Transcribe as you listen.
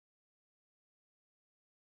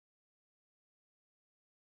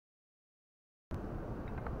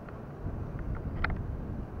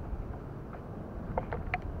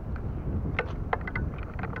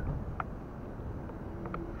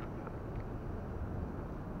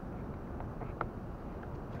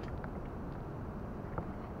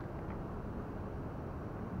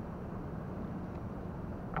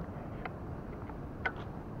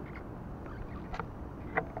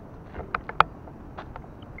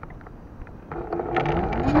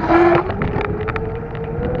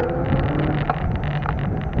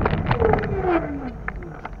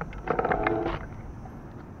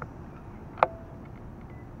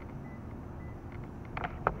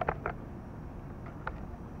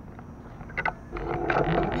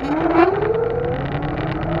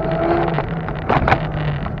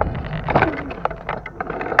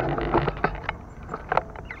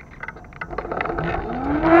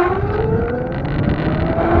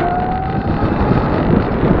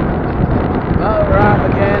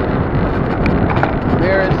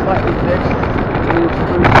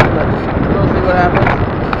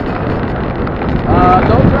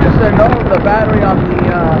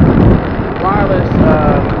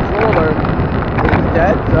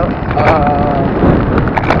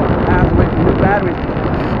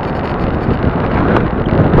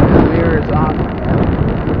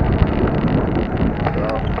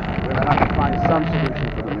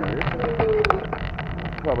resolution for the mirrors.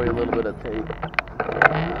 Probably a little bit of tape.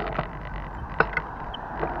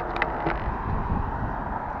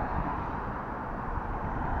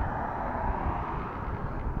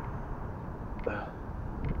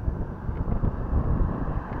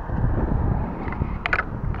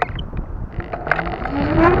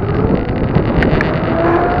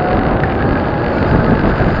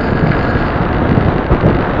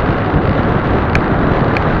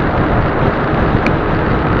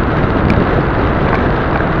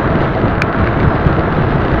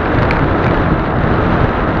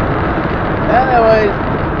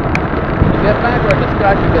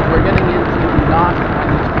 Because we're getting into the Gnostic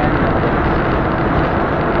understanding of things.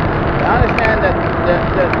 I understand that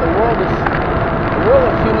the world of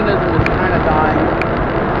humanism is kind of dying.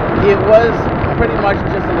 It was pretty much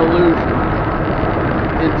just an illusion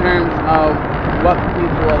in terms of what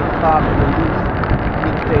people at the top of the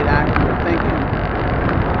deep state actually were thinking.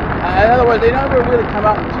 In other words, they never really come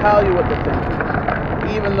out and tell you what they're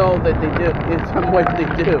thinking, even though that they do. In some ways, they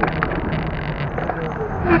do.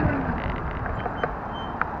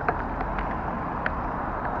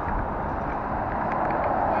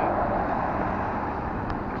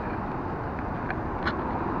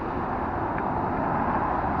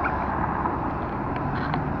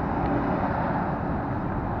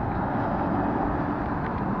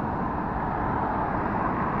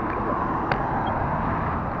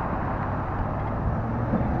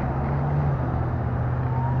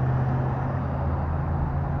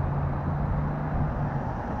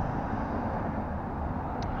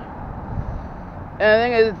 And the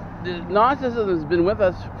thing is, Gnosticism has been with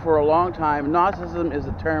us for a long time. Gnosticism is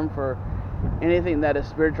a term for anything that is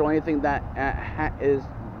spiritual, anything that is,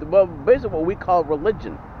 well, basically what we call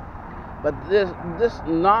religion. But this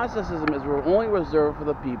Gnosticism is only reserved for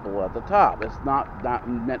the people at the top. It's not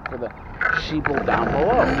meant for the sheeple down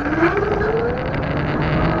below.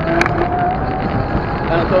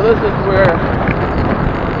 And so this is where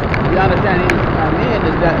the understanding come in,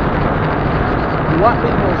 is that what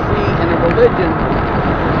people see in a religion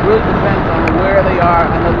really depends on where they are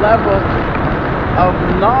and the level of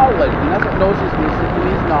knowledge. And that's what gnosis means. It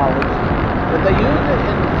means knowledge. But they use it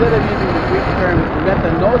instead of using the Greek term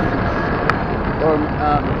metanosis or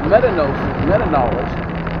meta-knowledge.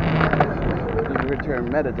 You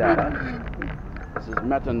return metadata. This is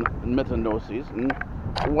metanosis. And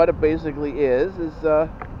what it basically is the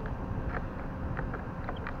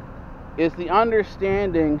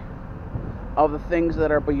understanding of the things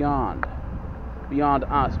that are beyond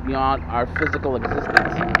us, beyond our physical existence.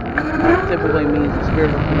 That typically means the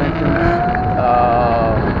spiritual dimension,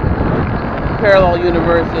 parallel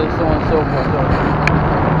universes, so on and so forth.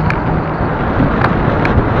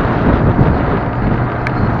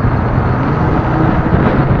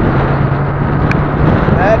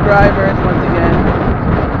 Bad drivers, once again,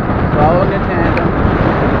 following a tandem.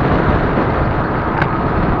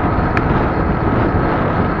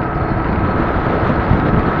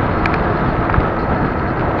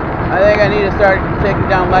 I think I need to start taking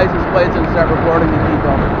down license plates and start recording these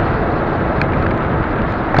people.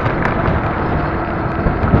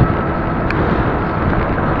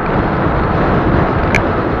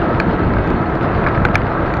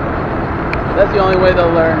 That's the only way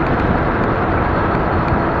they'll learn.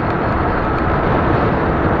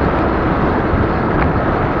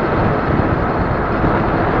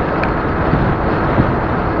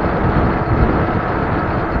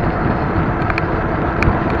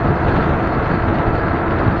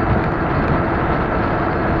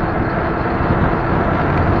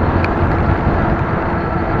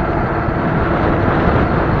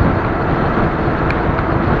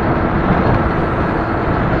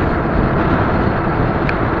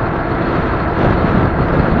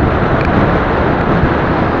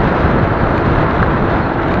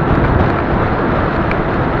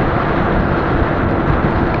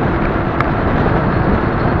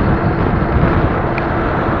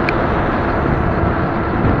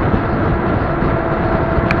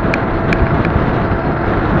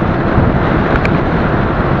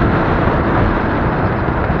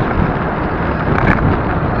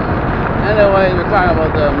 Anyway, we're talking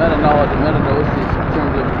about the meta-knowledge and meta-gnosis in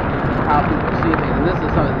terms of how people see things, and this is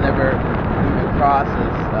something that never even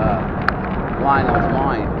crosses Lionel's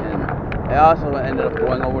mind. And I also ended up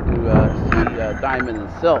going over to see Diamond and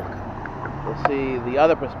Silk to see the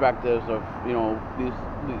other perspectives of, you know,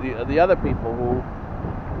 the other people who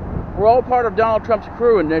were all part of Donald Trump's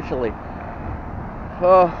crew initially.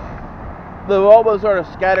 They all was sort of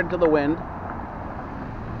scattered to the wind.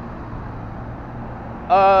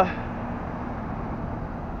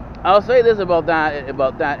 I'll say this about that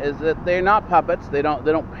is that they're not puppets. They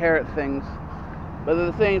don't parrot things, but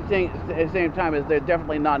at the same time is they're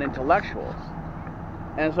definitely not intellectuals,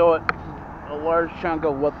 and so a large chunk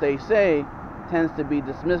of what they say tends to be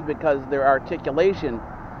dismissed because their articulation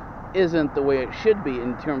isn't the way it should be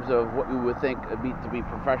in terms of what you would think to be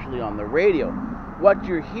professionally on the radio. What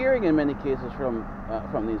you're hearing in many cases from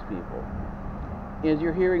these people is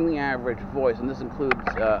you're hearing the average voice, and this includes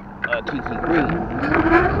Kiki Green.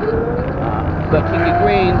 But Kiki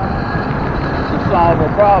Green, to solve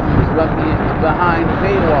her problems, went behind a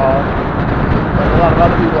paywall, like a lot of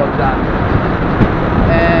other people have done.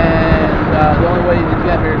 And the only way to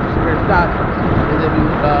get her stuff is if you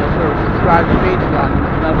sort of subscribe to Patreon.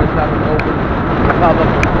 None of her stuff is open to the public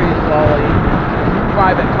for free. It's all a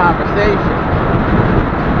private conversation.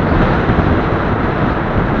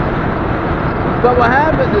 But what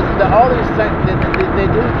happens is that all these things, they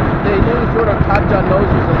do sort of touch on noses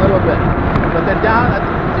a little bit. But they're down at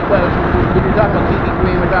when you're talking about Kiki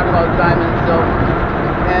Green, we're talking about Diamond and Silk,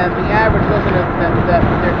 and the average listener that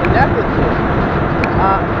they're connected to.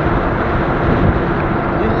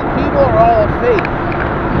 These people are all of faith.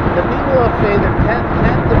 The people of faith tend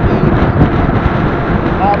to be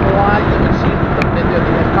on the line of the sheep.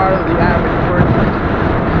 They're part of the average person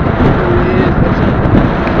who is a sheep.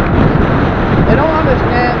 They don't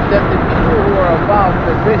understand that the people who are above,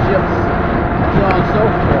 the bishops, and so on and so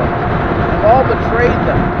forth, have all betrayed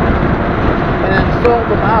them and then sold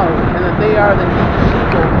them out, and that they are the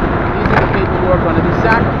sheeple. These are the people who are going to be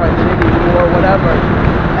sacrificed in any war or whatever.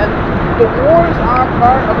 And the wars are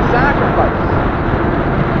part of a sacrifice.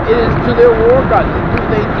 It is to their war god.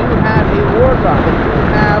 They do have a war god. They do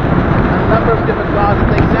have a number of different gods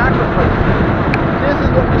that they sacrifice. This is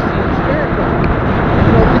what we see in spiritual.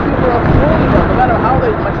 You know, these people are fooling them, no matter how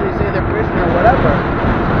much they say they're Christian or whatever.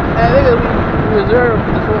 And I think that we reserve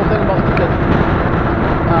this whole thing about because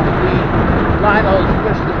Lionel's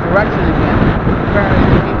switched this direction again. Apparently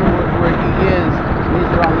the people where he is, these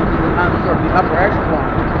are on sort of the upper echelon,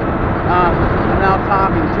 are now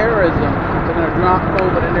talking terrorism. They're going to drop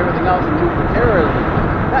COVID and everything else and move to terrorism.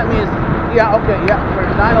 That means, for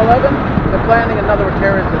 9/11, they're planning another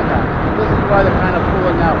terrorist attack. This is why they're kind of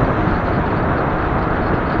pulling out.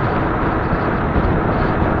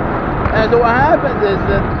 And so what happens is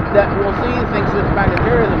that we'll see things switch back to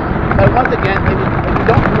terrorism. But once again, if you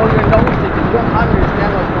don't know your Gnostics, if you don't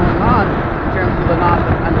understand what's going on in terms of the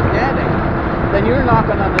Gnostic understanding, then you're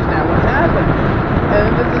not going to understand what's happening. And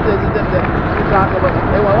this is you talk about,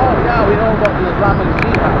 they go, oh yeah, we know about the Islamic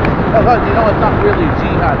jihad. Oh, well, you know it's not really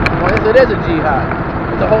jihad. Well, yes, it is a jihad.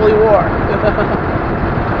 It's a holy war.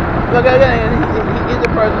 Look, again, he's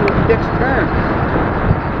a person who picks terms.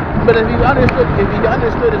 But if he understood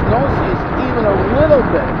his gnosis even a little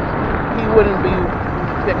bit, he wouldn't be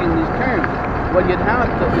picking these terms. What you'd have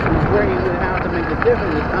to, where you would have to make the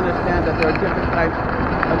difference is understand that there are different types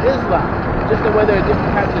of Islam. Just the way there are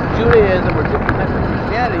different types of Judaism or different types of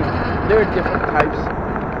Christianity, there are different types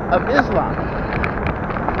of Islam.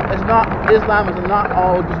 Islam is not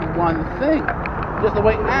all just one thing. Just the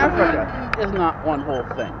way Africa is not one whole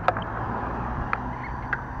thing.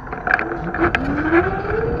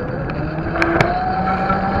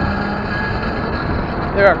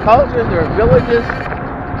 There are cultures, there are villages,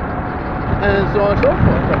 and so on and so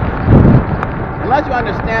forth. But unless you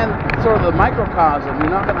understand sort of the microcosm, you're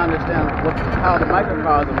not going to understand how the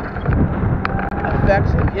microcosm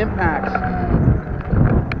affects and impacts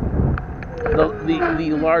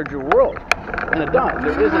the larger world. And it does.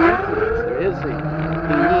 There is an influence. There is a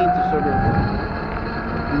need to sort of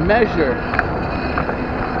measure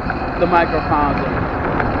the microcosm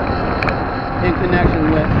in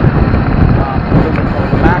connection with the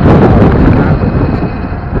macrocosm.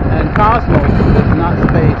 And cosmos is not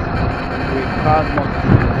space. The cosmos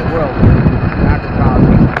is the world.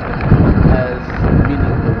 Macrocosm as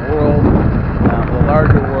meaning the world, the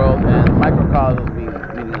larger world, and microcosm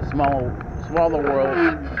meaning the smaller world.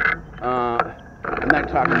 I'm not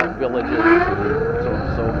talking about villages and so on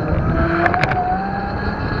and so forth.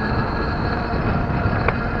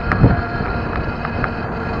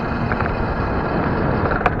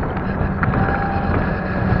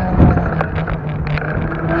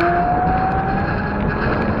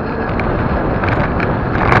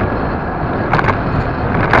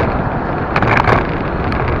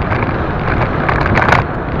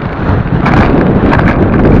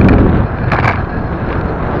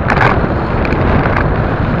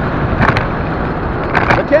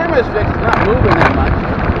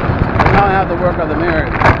 Work on the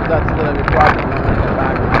mirrors. That's going to be problem when we get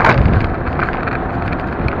back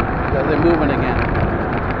because they're moving again.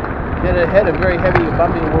 hit a very heavy,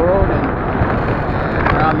 bumpy road and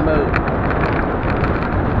on the move.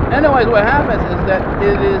 Anyways, what happens is that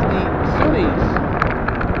it is the Sunnis.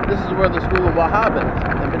 This is where the school of Wahhabis,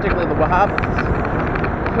 and particularly the Wahhabis,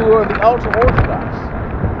 who are the ultra-Orthodox.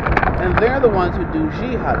 And they're the ones who do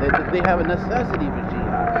jihad. They have a necessity for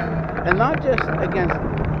jihad. And not just against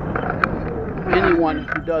anyone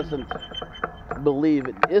who doesn't believe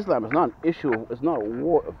in Islam. It's not an issue. It's not a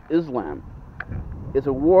war of Islam. It's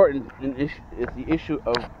a war. It's the issue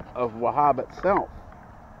of Wahhab itself.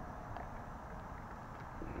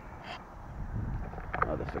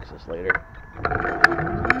 I'll have to fix this later.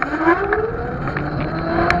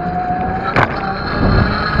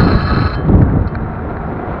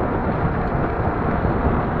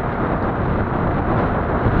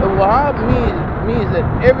 The Wahhab means that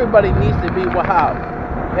everybody needs to be Wahhab,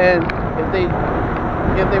 and if they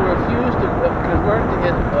refuse to convert to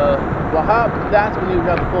Wahhab, that's when you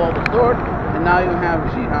have to pull out the sword, and now you have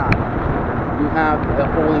jihad. You have a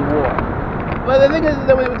holy war. But the thing is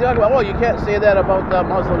that when we talk about, oh, you can't say that about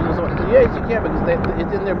Muslims and so on. Yes, you can, because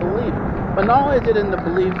it's in their belief. But not only is it in the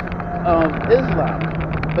belief of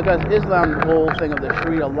Islam, because Islam, the whole thing of the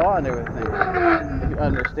Sharia law and everything, if you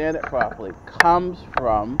understand it properly, comes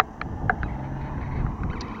from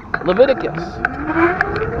Leviticus.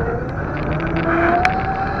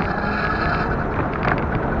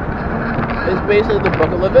 It's basically the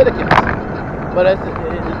book of Leviticus. But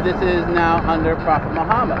this is now under Prophet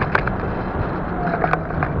Muhammad.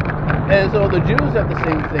 And so the Jews have the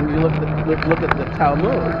same thing. You look at the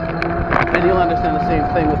Talmud, and you'll understand the same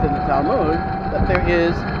thing within the Talmud, that there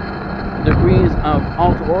is degrees of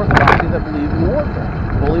ultra-Orthodoxy that believe in warfare,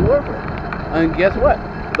 holy warfare. And guess what?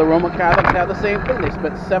 The Roman Catholics have the same thing. They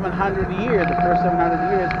spent 700 years, the first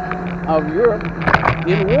 700 years of Europe,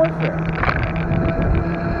 in warfare.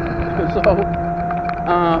 So,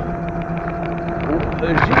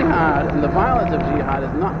 jihad and the violence of jihad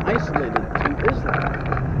is not isolated to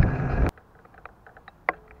Islam.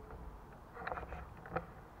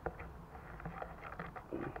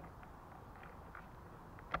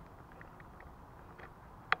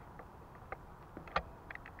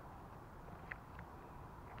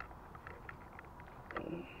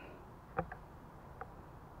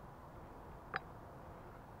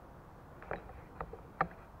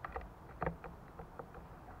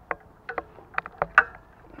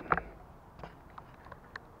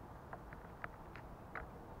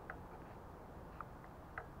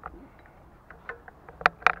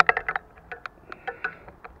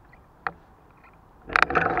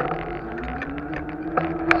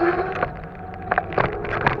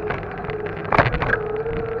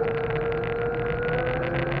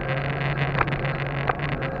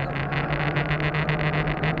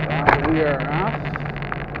 We are off.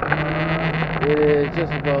 It is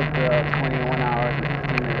just about 21 hours and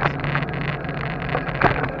 15 minutes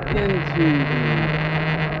into the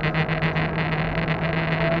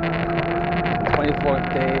 24th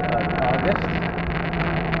day of August.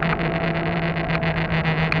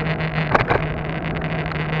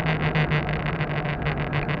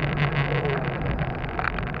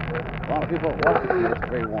 A lot of people walking. It's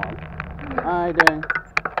very warm. Hi, Dan.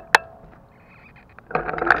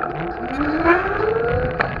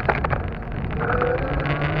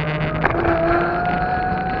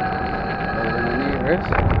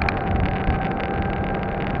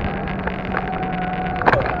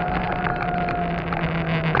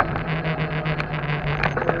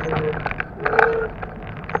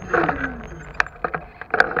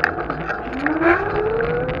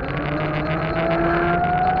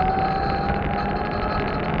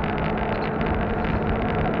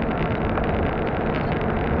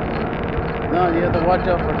 You have to watch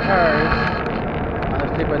out for cars on the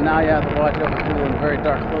street, but now you have to watch out for people in very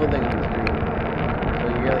dark clothing on the street. So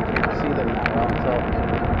you really can't see them that well until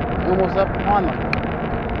almost up on them.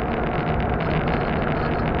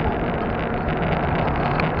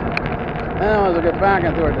 Anyways, we'll get back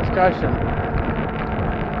into our discussion.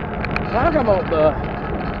 Talking about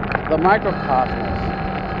the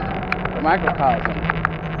microcosm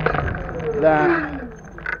that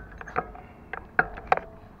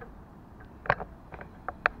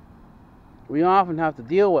we often have to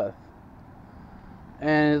deal with,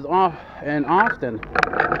 and is often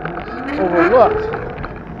overlooked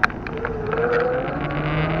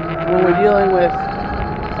when we're dealing with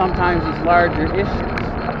sometimes these larger issues.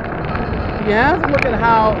 You have to look at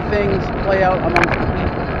how things play out amongst the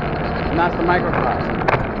people, and that's the microcosm.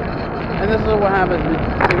 And this is what happens.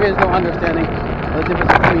 There is no understanding of the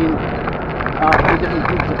difference between the different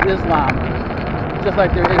groups of Islam, just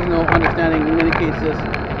like there is no understanding in many cases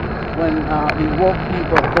when the woke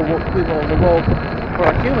people of the woke who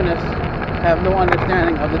are humanists have no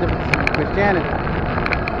understanding of the difference in Christianity.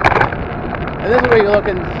 And this is where you look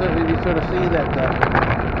and you sort of see that,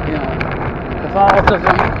 you know,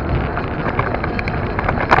 Catholicism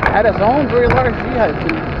had its own very large jihad. It's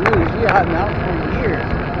been doing jihad now for years.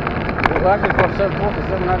 Well, actually, for close to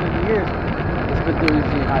 700 years, it's been doing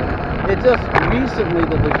jihad. It's just recently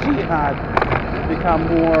that the jihad has become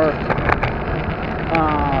more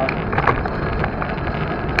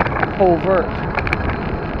covert.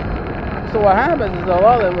 So what happens is a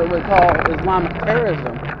lot of what we call Islamic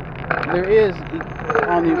terrorism. There is,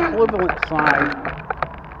 on the equivalent side,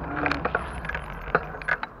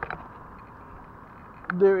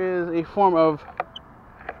 there is a form of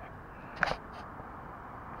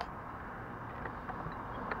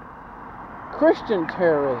Christian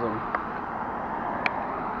terrorism.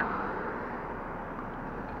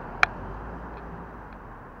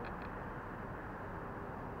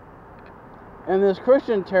 And this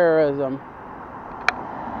Christian terrorism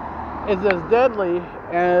is as deadly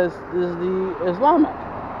as is the Islamic.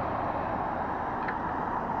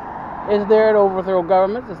 It's there to overthrow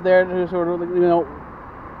governments. It's there to sort of, you know,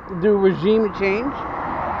 do regime change,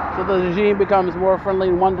 so the regime becomes more friendly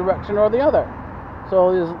in one direction or the other.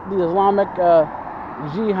 So the Islamic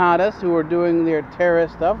jihadists who are doing their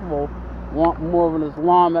terrorist stuff will want more of an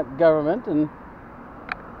Islamic government, and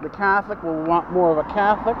the Catholic will want more of a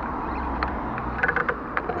Catholic.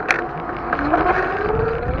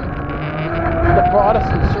 The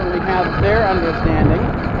Protestants certainly have their understanding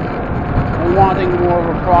and wanting more of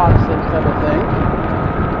a Protestant type of thing.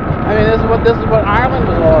 I mean, this is what Ireland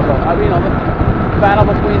was all about. I mean, you know, the battle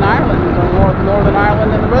between Ireland, Northern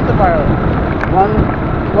Ireland and the rest of Ireland.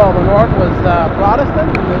 The north was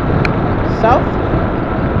Protestant, and the south,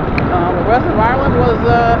 the rest of Ireland was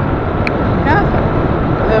Catholic.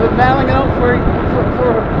 They've been battling it out for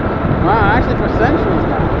actually for centuries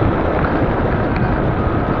now.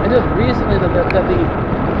 And just recently that the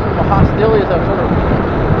sort of hostilities have sort of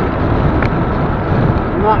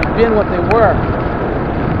not been what they were.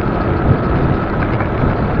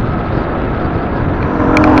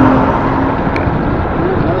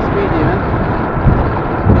 Another speed demon.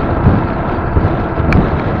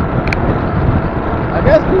 I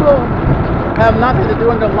guess people have nothing to do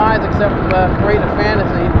in their lives except create a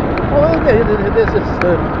fantasy. Well, this is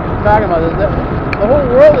talking about this. The whole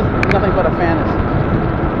world is nothing but a fantasy.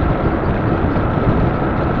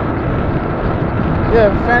 Yeah,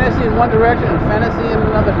 fantasy in one direction and fantasy in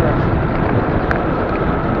another direction.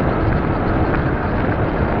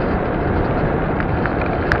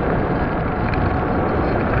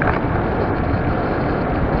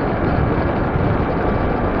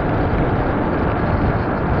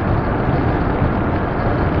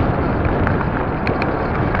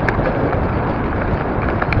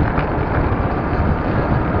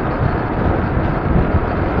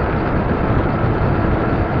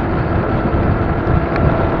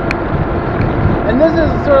 This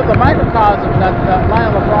is sort of the microcosm that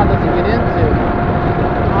Lionel doesn't get into.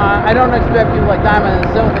 I don't expect people like Diamond and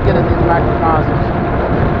Silk to get into these microcosms.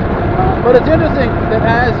 But it's interesting that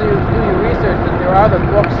as you do your research, that there are other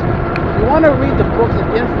books. You want to read the books that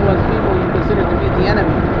influence people you consider to be the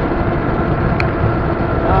enemy.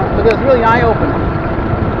 Because it's really eye-opening.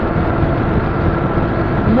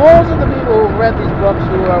 Most of the people who've read these books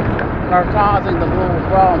who are causing the global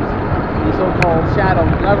problems, the so-called shadow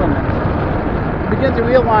government, begin to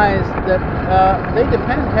realize that they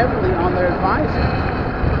depend heavily on their advisors,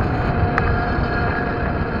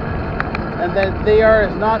 and that they are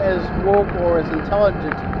not as woke or as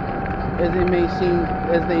intelligent as they may seem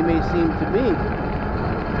to be.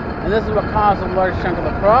 And this is what causes a large chunk of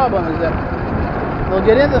the problem, is that they'll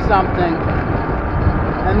get into something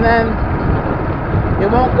and then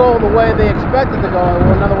it won't go the way they expect it to go,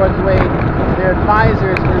 or in other words, the way their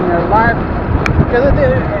advisors and their LARP, because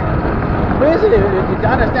basically, to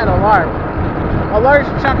understand a LARP, a large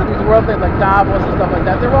chunk of these world things like Davos and stuff like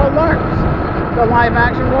that, they're all LARPs. They're live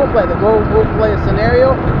action role play. They go play a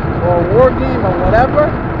scenario or a war game or whatever,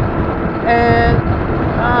 and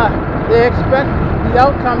they expect the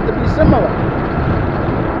outcome to be similar.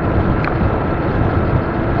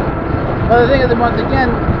 But the thing is that, once again,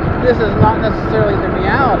 this is not necessarily the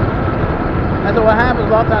reality. And so what happens a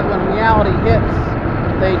lot of times when reality hits,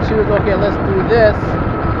 they choose, okay, let's do this,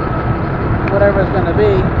 whatever it's going to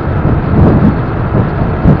be.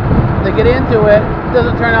 They get into it, it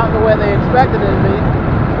doesn't turn out the way they expected it to be,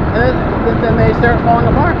 and then they start falling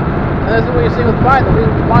apart. And this is what you see with Biden. The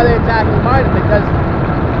reason why they're attacking Biden, because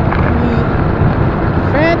the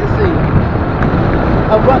fantasy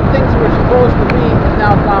of what things were supposed to be is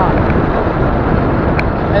now gone.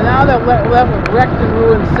 left with wrecked and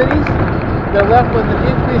ruined cities. They're left with a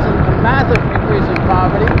massive increase in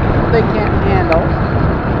poverty they can't handle.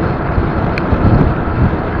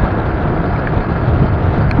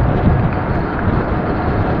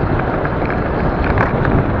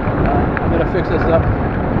 I'm gonna fix this up.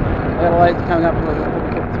 I got a light coming up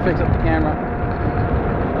to fix up the camera.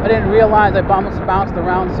 I didn't realize I bounced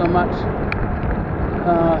around so much.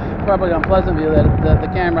 Probably on Pleasant View that the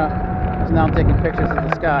camera is now taking pictures of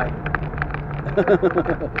the sky.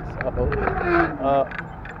 So,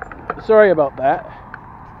 sorry about that.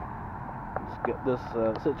 Let's get this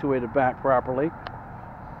situated back properly.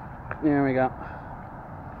 There we go.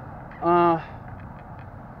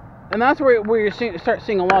 And that's where you start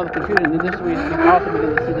seeing a lot of the confusion. And this is where you also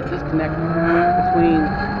begin to see the disconnect between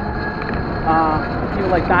people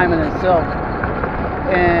like Diamond and Silk,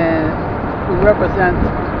 and who represent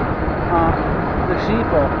the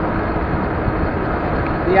sheeple,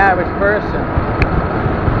 the average person,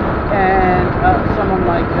 and someone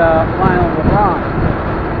like Lionel LeBron,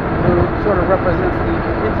 who sort of represents the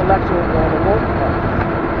intellectual or the woke class.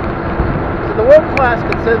 So the woke class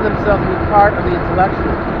consider themselves to be part of the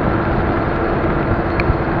intellectuals.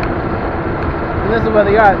 And this is where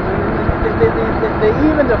they are. They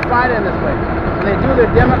even define it in this way. When they do their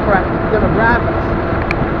demographics,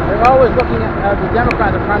 they're always looking at the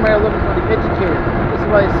Democrats are primarily looking for the educated. This is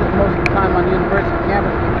why they sit most of the time on university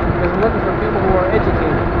campus, because they're looking for people who are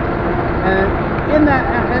educated. And in that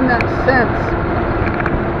sense,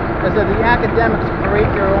 is that the academics create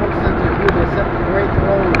their own sense of view, they create their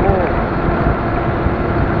own world.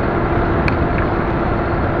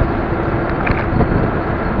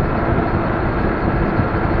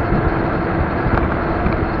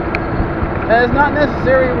 And it's not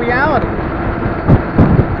necessarily reality.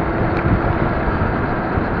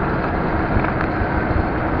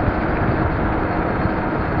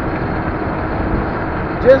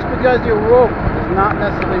 Just because you're woke does not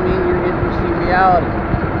necessarily mean you see reality.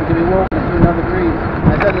 You can be woke to another degree.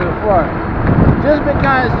 I said it before. Just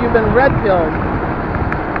because you've been red-pilled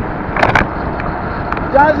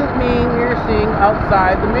doesn't mean you're seeing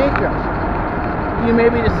outside the matrix. You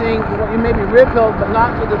may be red-pilled, but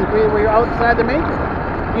not to the degree where you're outside the matrix.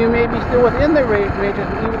 You may be still within the matrix,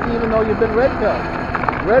 even though you've been red-pilled.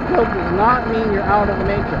 Red-pilled does not mean you're out of the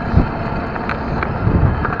matrix.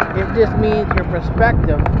 It just means your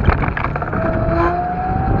perspective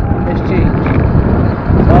has changed.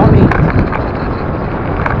 That's all it means.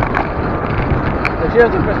 A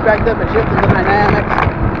shift in perspective, a shift in the dynamics.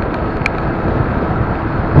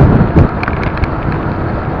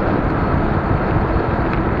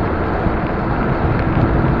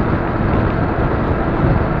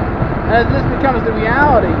 As this becomes the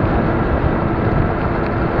reality,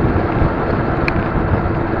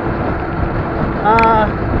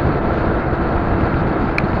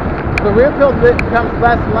 the real pill becomes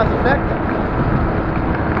less and less effective.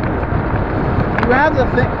 You have to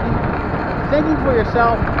think. Thinking for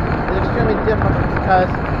yourself is extremely difficult because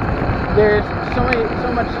there's so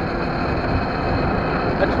much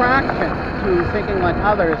attraction to thinking like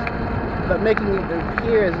others, but making it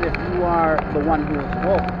appear as if you are the one who is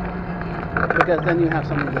woke. Because then you have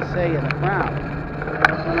something to say in the crowd.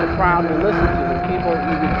 The crowd will listen to the people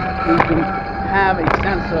who can have a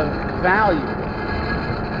sense of value.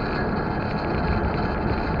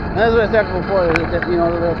 And that's what I said before,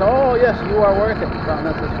 that oh yes, you are worth it. Well,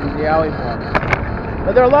 this is from the alley blog.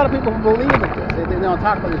 But there are a lot of people who believe in this. They don't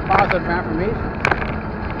talk about these positive affirmations.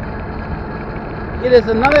 It is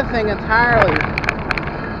another thing entirely,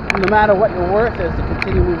 no matter what your worth is, to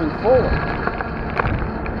continue moving forward.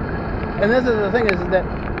 And this is the thing, is that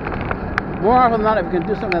more often than not, if you can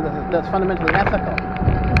do something that's fundamentally ethical,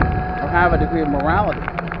 or have a degree of morality,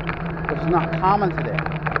 which is not common today,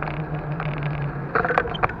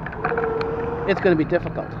 it's going to be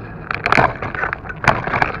difficult.